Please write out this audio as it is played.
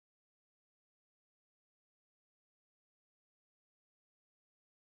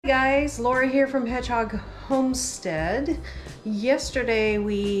guys, Laura here from Hedgehog Homestead. Yesterday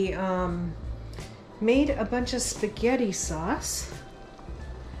we made a bunch of spaghetti sauce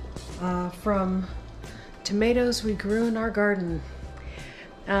from tomatoes we grew in our garden.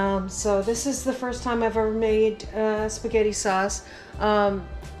 So this is the first time I've ever made spaghetti sauce. I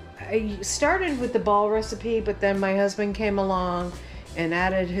started with the ball recipe, but then my husband came along and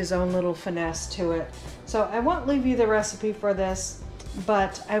added his own little finesse to it. So I won't leave you the recipe for this,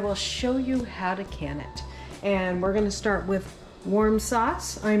 but I will show you how to can it. And we're gonna start with warm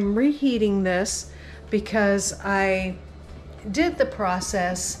sauce. I'm reheating this because I did the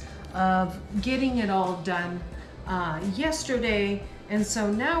process of getting it all done yesterday. And so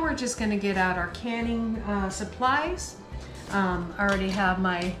now we're just gonna get out our canning supplies. I already have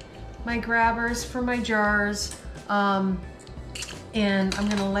my grabbers for my jars. And I'm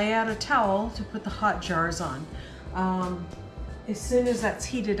gonna lay out a towel to put the hot jars on. As soon as that's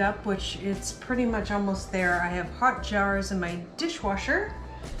heated up, which it's pretty much almost there, I have hot jars in my dishwasher.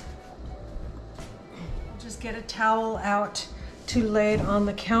 Just get a towel out to lay it on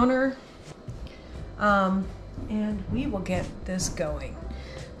the counter. And we will get this going.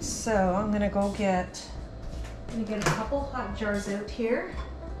 So I'm gonna get a couple hot jars out here.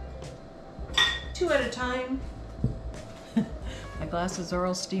 2 at a time. My glasses are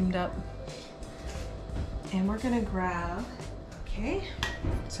all steamed up. And we're gonna grab, okay,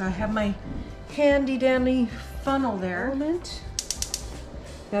 so I have my handy dandy funnel there.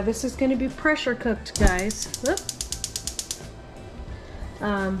 Now this is gonna be pressure cooked, guys.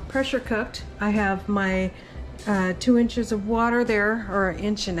 Pressure cooked. I have my 2 inches of water there, or 1.5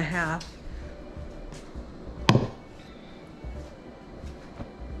 inches.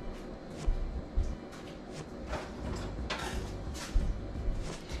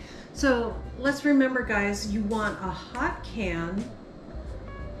 So let's remember, guys, you want a hot can,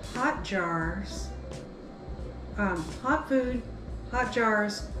 hot jars, hot food, hot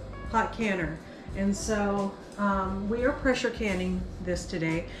jars, hot canner. And so we are pressure canning this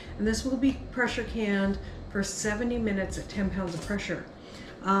today, and this will be pressure canned for 70 minutes at 10 pounds of pressure.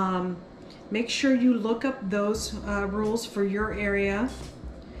 Make sure you look up those rules for your area,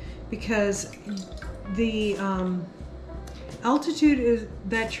 because the altitude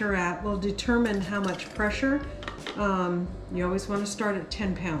that you're at will determine how much pressure. You always want to start at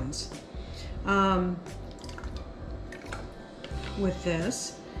 10 pounds with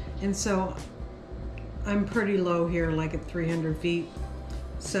this. And so I'm pretty low here, like at 300 feet.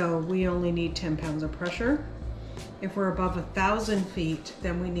 So we only need 10 pounds of pressure. If we're above 1,000 feet,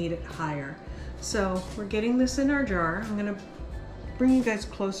 then we need it higher. So we're getting this in our jar. I'm gonna bring you guys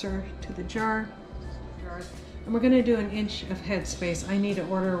closer to the jar. And we're gonna do 1 inch of headspace. I need to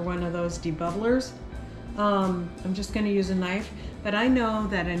order one of those debubblers. I'm just gonna use a knife, but I know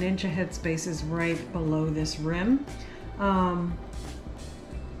that 1 inch of headspace is right below this rim.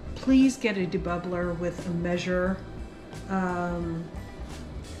 Please get a debubbler with a measure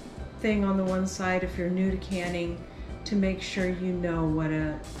thing on the one side if you're new to canning, to make sure you know what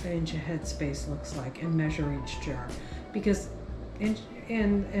 1 inch of headspace looks like, and measure each jar. Because in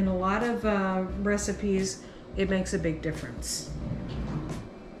a lot of recipes, it makes a big difference.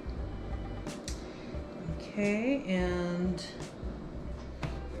 Okay, and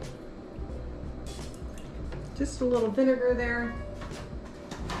just a little vinegar there.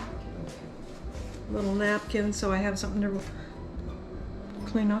 A little napkin so I have something to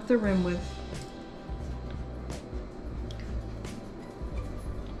clean off the rim with.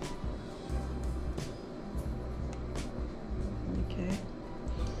 Okay,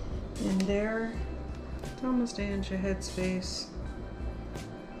 and there, it's almost 1 inch of headspace.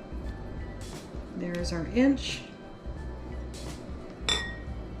 There's our inch.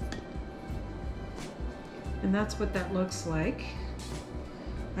 And that's what that looks like.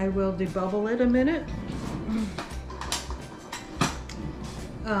 I will debubble it a minute.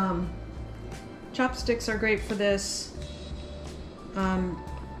 Chopsticks are great for this. And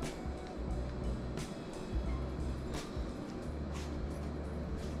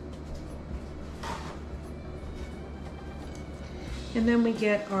then we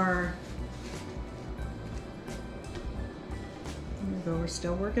get our, there we go, we're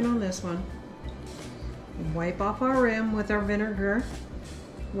still working on this one. Wipe off our rim with our vinegar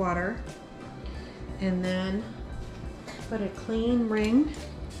water, and then put a clean ring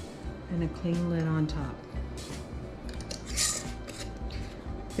and a clean lid on top.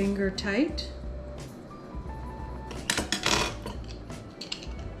 Finger tight.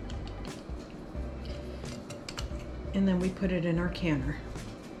 And then we put it in our canner.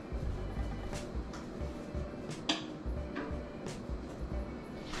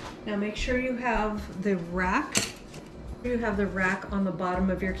 Now make sure you have the rack. You have the rack on the bottom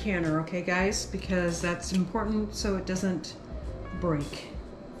of your canner, okay guys? Because that's important so it doesn't break.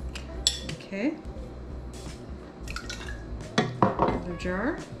 Okay. Another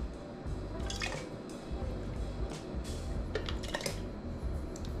jar.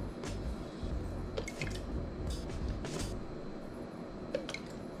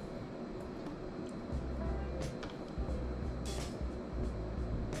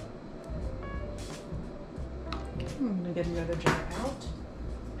 I'm going to get another jar out.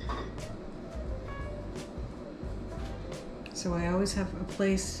 So I always have a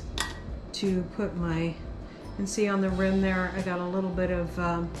place to put my, and see on the rim there I got a little bit of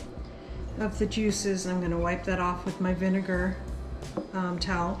the juices. I'm going to wipe that off with my vinegar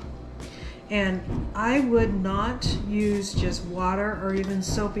towel. And I would not use just water or even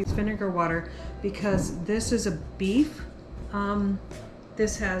soapy vinegar water because this is a beef.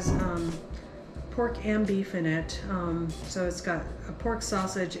 This has pork and beef in it, so it's got a pork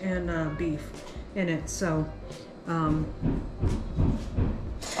sausage and beef in it, so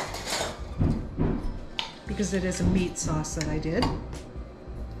because it is a meat sauce that I did,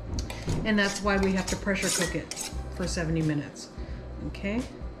 and that's why we have to pressure cook it for 70 minutes. Okay,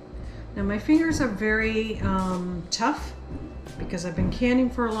 now my fingers are very tough because I've been canning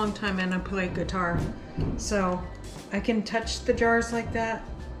for a long time and I play guitar, so I can touch the jars like that.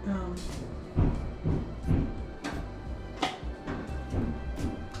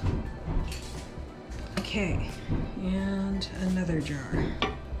 Okay, and another jar.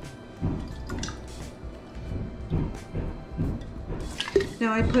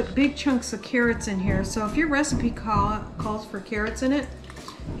 Now I put big chunks of carrots in here, so if your recipe calls for carrots in it,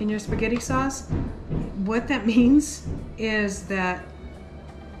 in your spaghetti sauce, what that means is that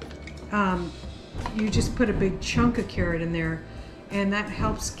you just put a big chunk of carrot in there, and that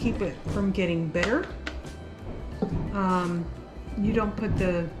helps keep it from getting bitter. You don't put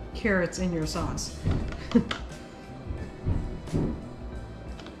the carrots in your sauce. Okay.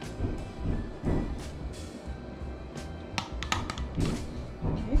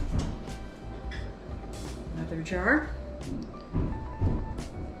 Another jar.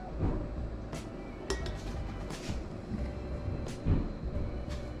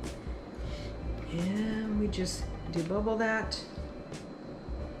 And we just debubble that.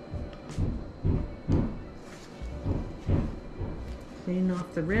 Clean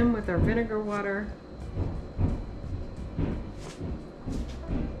off the rim with our vinegar water.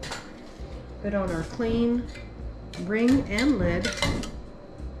 Put on our clean ring and lid.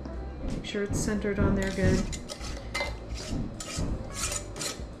 Make sure it's centered on there good.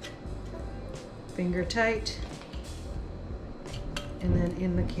 Finger tight. And then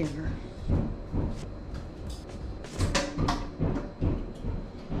in the canner.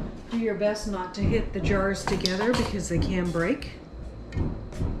 Do your best not to hit the jars together because they can break.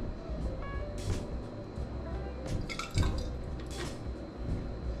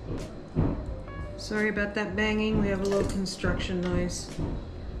 Sorry about that banging, we have a little construction noise.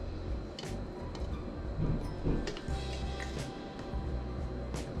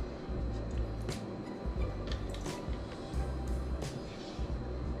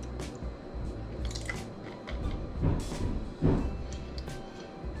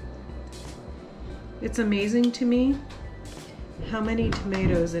 It's amazing to me how many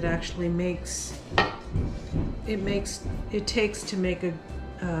tomatoes it actually makes. It takes to make a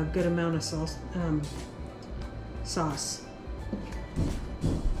good amount of sauce.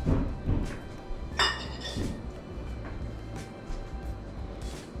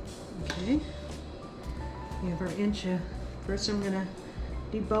 Okay, we have our inch of, first I'm gonna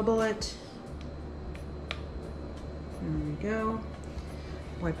debubble it. There we go.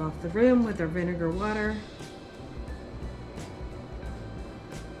 Wipe off the rim with our vinegar water.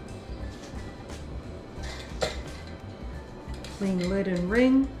 Clean lid and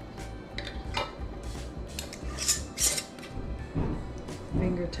ring.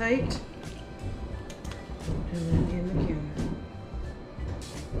 Finger tight. And then in the canner.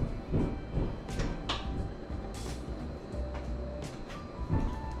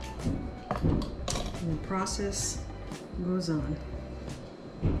 And the process goes on.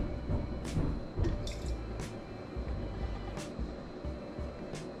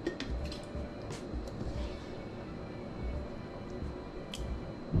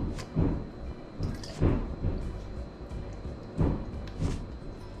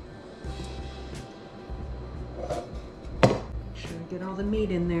 Get all the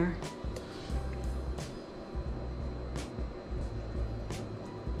meat in there.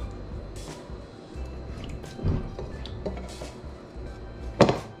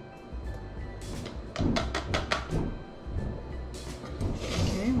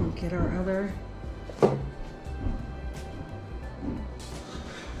 together.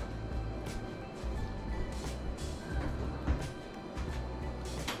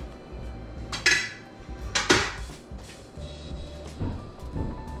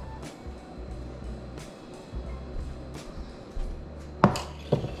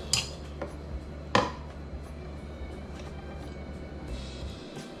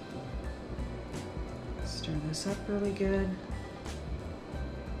 Stir this up really good.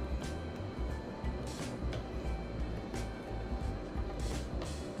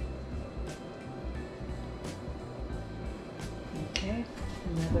 Okay,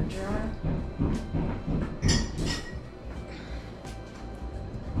 another jar.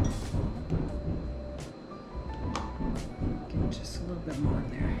 Get just a little bit more in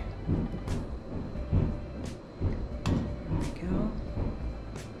there. There we go.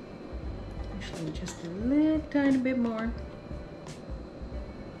 Actually, just a little tiny bit more.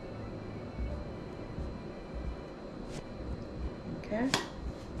 Okay.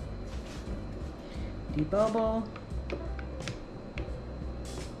 Debubble.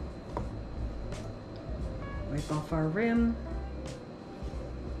 Wipe off our rim.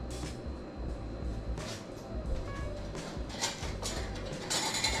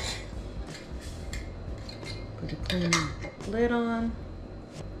 Put a clean lid on.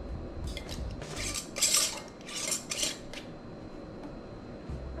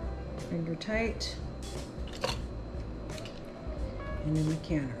 Finger tight. And in the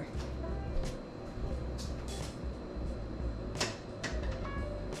canner.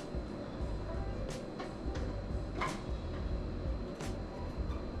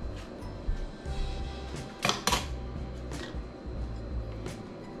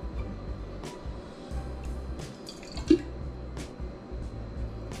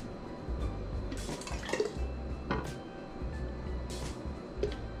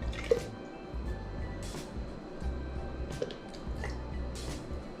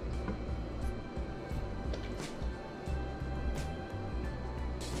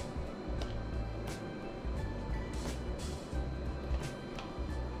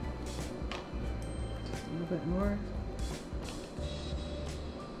 A little bit more.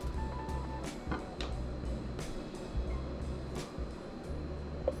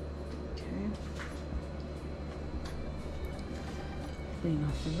 Okay. Clean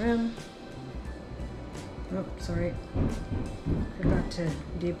off the rim. Oh, sorry. Forgot to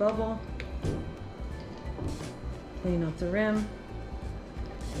debubble. Clean off the rim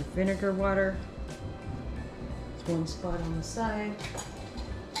with vinegar water. It's one spot on the side.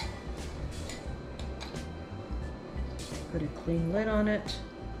 Put a clean lid on it.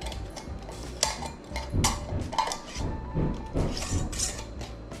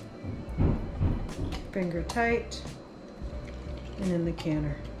 Finger tight. And in the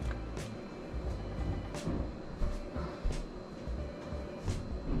canner.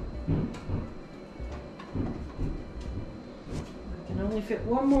 I can only fit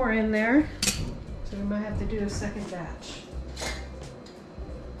one more in there, so we might have to do a second batch.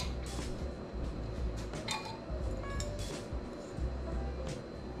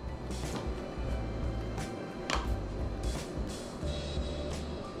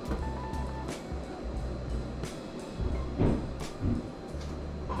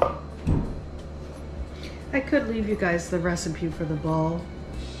 I could leave you guys the recipe for the ball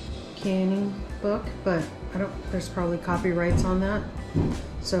canning book, but there's probably copyrights on that.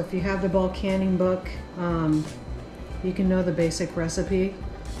 So if you have the ball canning book, you can know the basic recipe.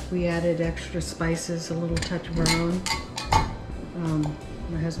 We added extra spices, a little touch of our own.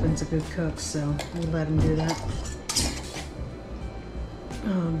 My husband's a good cook, so we let him do that.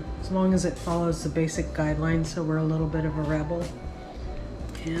 As long as it follows the basic guidelines, so we're a little bit of a rebel.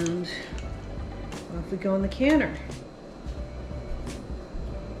 And off we go in the canner.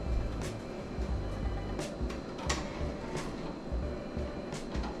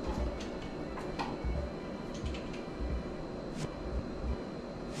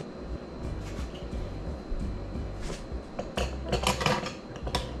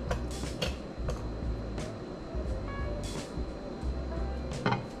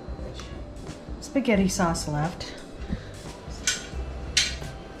 Spaghetti sauce left.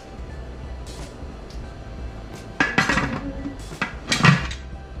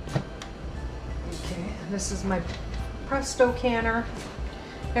 This is my Presto canner.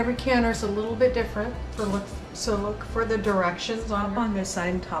 Every canner is a little bit different, so look for the directions on this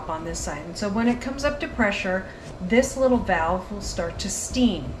side and top on this side. And so when it comes up to pressure, this little valve will start to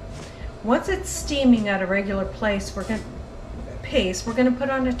steam. Once it's steaming at a regular pace, we're going to put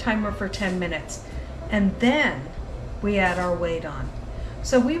on a timer for 10 minutes. And then we add our weight on.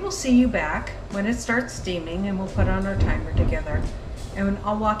 So we will see you back when it starts steaming, and we'll put on our timer together, and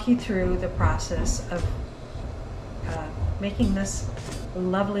I'll walk you through the process of making this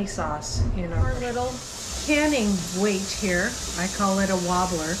lovely sauce in our little canning weight here. I call it a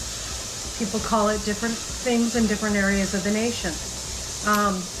wobbler. People call it different things in different areas of the nation.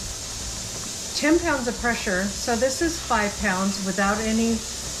 10 pounds of pressure, so this is 5 pounds without any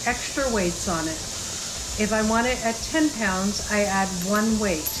extra weights on it. If I want it at 10 pounds, I add 1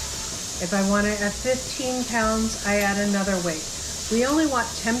 weight. If I want it at 15 pounds, I add another weight. We only want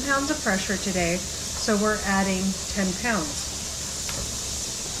 10 pounds of pressure today, so we're adding 10 pounds.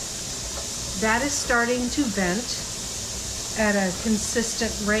 That is starting to vent at a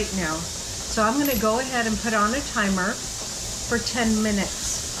consistent rate now. So I'm going to go ahead and put on a timer for 10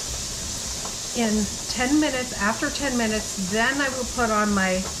 minutes. In 10 minutes, after 10 minutes, then I will put on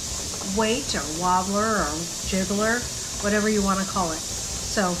my weight or wobbler or jiggler, whatever you want to call it.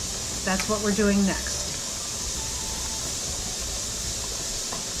 So that's what we're doing next.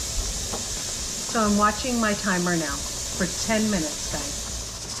 So I'm watching my timer now for 10 minutes,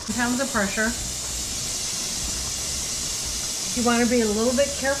 guys. 10 pounds of pressure. You want to be a little bit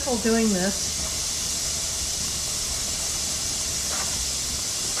careful doing this.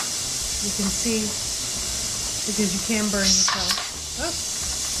 You can see, because you can burn yourself. Oh.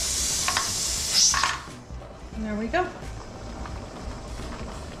 And there we go.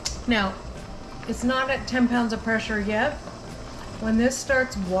 Now, it's not at 10 pounds of pressure yet. When this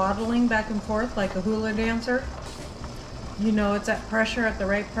starts waddling back and forth like a hula dancer, you know it's at pressure, at the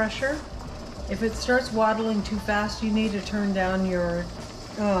right pressure. If it starts waddling too fast, you need to turn down your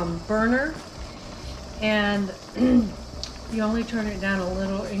burner, and you only turn it down a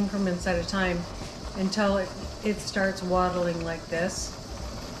little increments at a time until it starts waddling like this.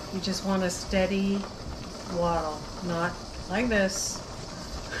 You just want a steady waddle, not like this,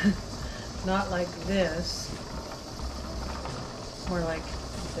 not like this, more like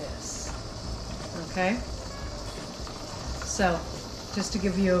this, okay? So, just to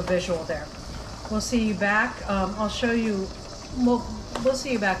give you a visual there. We'll see you back. I'll show you, we'll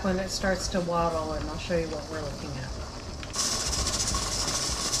see you back when it starts to waddle, and I'll show you what we're looking at.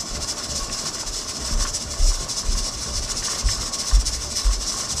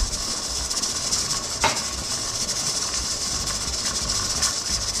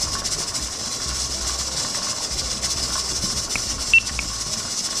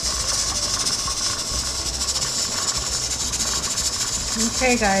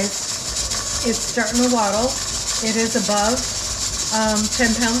 Okay guys, it's starting to waddle. It is above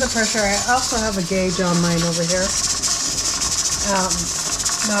 10 pounds of pressure. I also have a gauge on mine over here.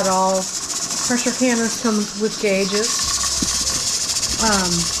 Not all pressure canners come with gauges.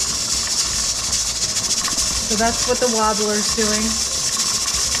 So that's what the wobbler is doing.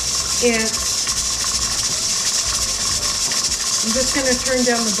 I'm just going to turn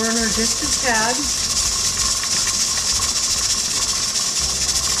down the burner just a tad.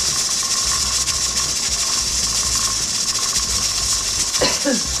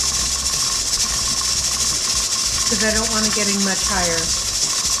 Because I don't want it getting much higher.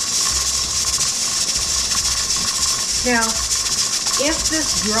 Now, if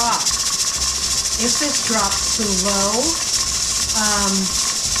this drops below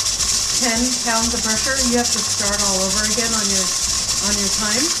 10 pounds of pressure, you have to start all over again on your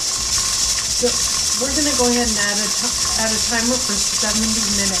time. So we're going to go ahead and add a timer for 70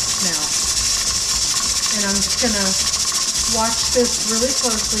 minutes now. And I'm just going to watch this really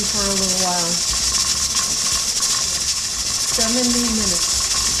closely for a little while. 70 minutes.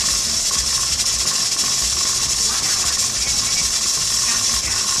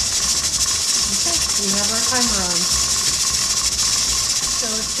 Okay, we have our timer on. So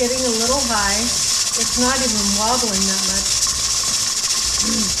it's getting a little high. It's not even wobbling that much.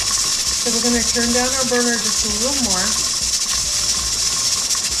 So we're going to turn down our burner just a little more.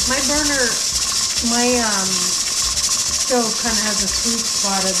 My stove kind of has a sweet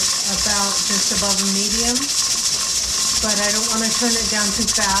spot of about just above a medium. But I don't want to turn it down too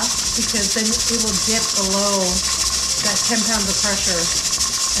fast, because then it will dip below that 10 pounds of pressure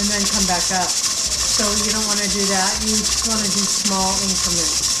and then come back up. So you don't want to do that. You just want to do small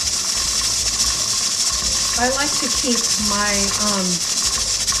increments. I like to keep my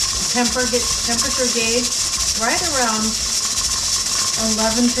temperature gauge right around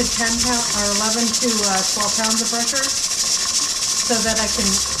 11 to 10 pounds or 11 to 12 pounds of pressure, so that I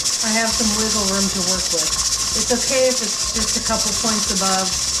have some wiggle room to work with. It's okay if it's just a couple points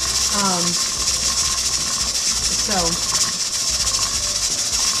above. So,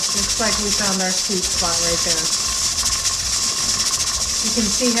 looks like we found our sweet spot right there. You can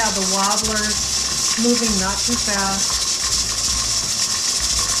see how the wobbler's moving not too fast.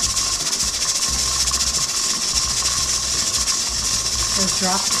 Just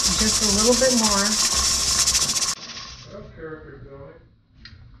drop just a little bit more. That's character building.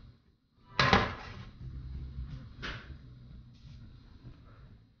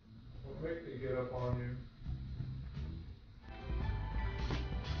 What makes me get up on you?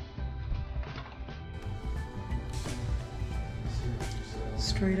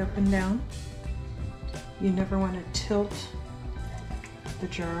 Straight up and down. You never want to tilt the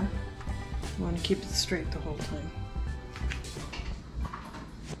jar. You want to keep it straight the whole time.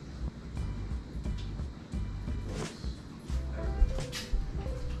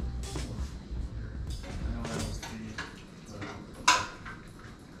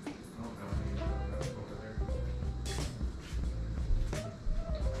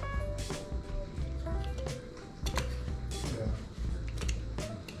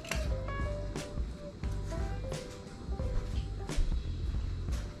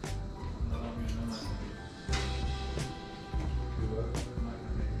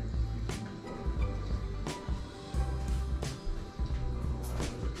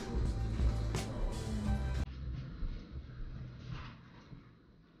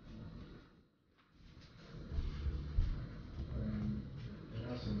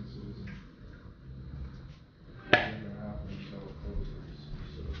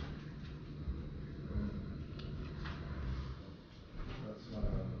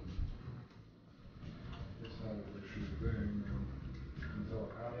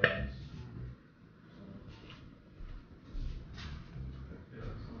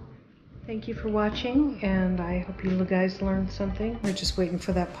 Thank you for watching, and I hope you guys learned something. We're just waiting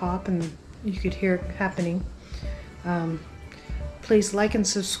for that pop, and you could hear it happening. Please like and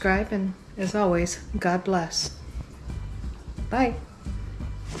subscribe, and as always, God bless. Bye.